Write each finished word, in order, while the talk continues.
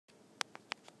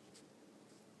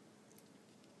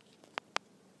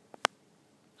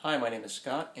Hi, my name is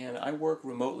Scott, and I work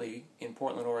remotely in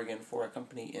Portland, Oregon for a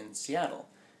company in Seattle.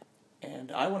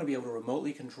 And I want to be able to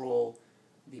remotely control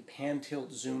the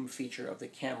pan-tilt zoom feature of the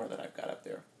camera that I've got up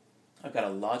there. I've got a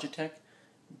Logitech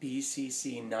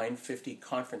BCC950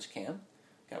 conference cam.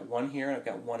 I've got one here and I've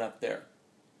got one up there.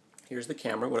 Here's the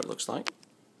camera, what it looks like.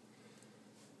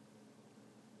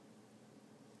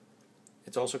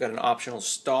 It's also got an optional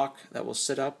stalk that will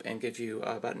sit up and give you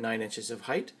about 9 inches of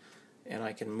height. And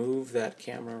I can move that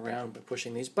camera around by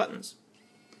pushing these buttons.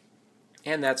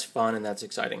 And that's fun and that's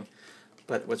exciting.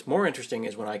 But what's more interesting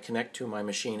is when I connect to my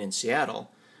machine in Seattle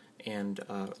and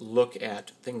look at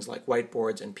things like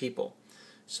whiteboards and people.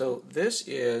 So this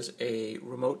is a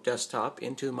remote desktop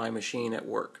into my machine at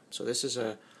work. So this is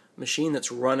a machine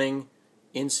that's running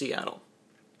in Seattle.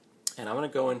 And I'm going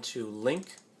to go into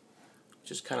Link,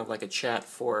 which is kind of like a chat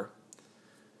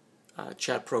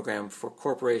program for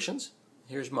corporations.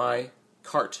 Here's my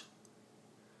cart.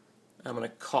 I'm going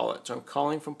to call it. So I'm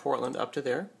calling from Portland up to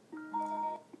there.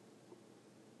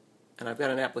 And I've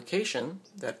got an application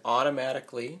that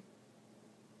automatically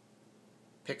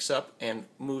picks up and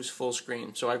moves full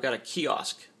screen. So I've got a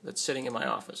kiosk that's sitting in my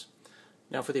office.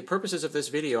 Now for the purposes of this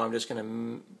video, I'm just going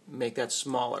to make that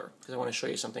smaller because I want to show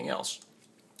you something else.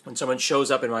 When someone shows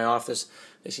up in my office,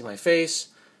 they see my face,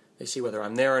 they see whether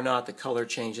I'm there or not, the color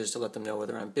changes to let them know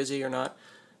whether I'm busy or not.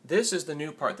 This is the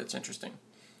new part that's interesting.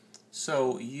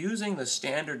 So using the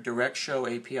standard direct show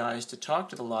APIs to talk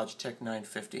to the Logitech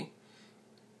 950,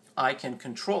 I can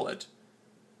control it.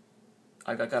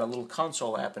 I've got a little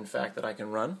console app, in fact, that I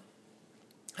can run,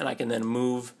 and I can then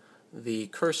move the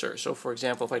cursor. So for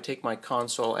example, if I take my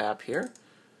console app here,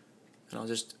 and I'll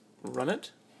just run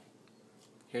it.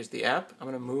 Here's the app. I'm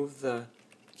going to move the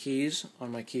keys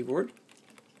on my keyboard,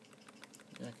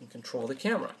 and I can control the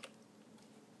camera.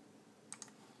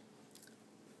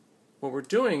 What we're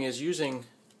doing is using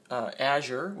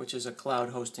Azure, which is a cloud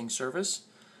hosting service,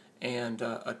 and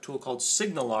a tool called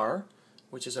SignalR,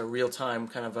 which is a real-time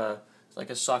kind of like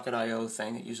a socket I/O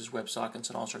thing that uses WebSockets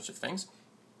and all sorts of things.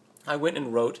 I went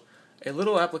and wrote a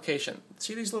little application.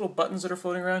 See these little buttons that are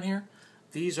floating around here?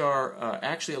 These are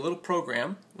actually a little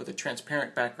program with a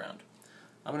transparent background.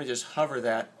 I'm going to just hover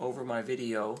that over my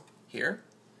video here,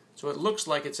 so it looks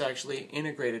like it's actually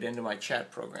integrated into my chat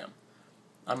program.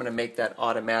 I'm going to make that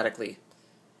automatically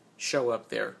show up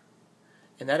there.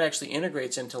 And that actually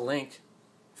integrates into Link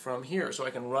from here, so I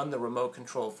can run the remote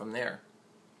control from there.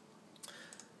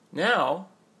 Now,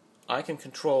 I can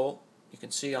control, you can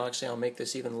see, I'll make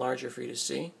this even larger for you to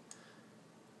see,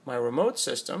 my remote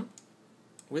system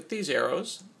with these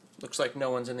arrows. Looks like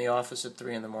no one's in the office at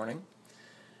 3 in the morning.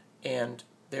 And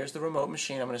there's the remote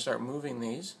machine. I'm going to start moving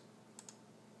these.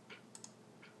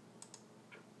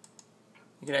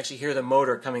 You can actually hear the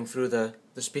motor coming through the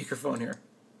speakerphone here.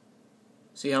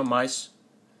 See how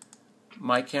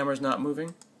my camera's not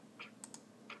moving?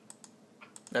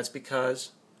 That's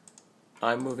because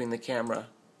I'm moving the camera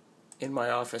in my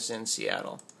office in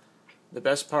Seattle. The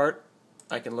best part,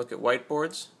 I can look at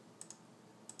whiteboards.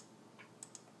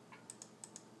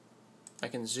 I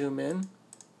can zoom in.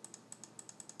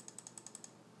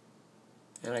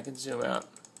 And I can zoom out.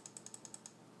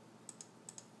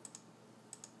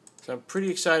 So I'm pretty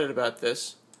excited about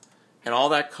this, and all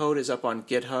that code is up on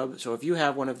GitHub. So if you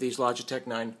have one of these Logitech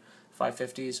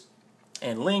 550s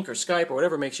and Link or Skype or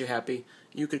whatever makes you happy,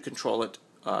 you could control it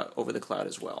over the cloud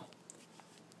as well.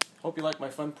 Hope you like my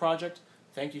fun project.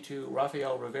 Thank you to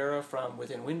Rafael Rivera from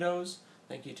Within Windows.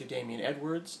 Thank you to Damian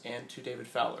Edwards and to David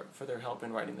Fowler for their help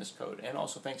in writing this code. And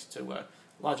also thanks to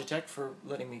Logitech for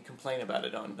letting me complain about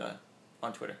it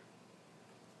on Twitter.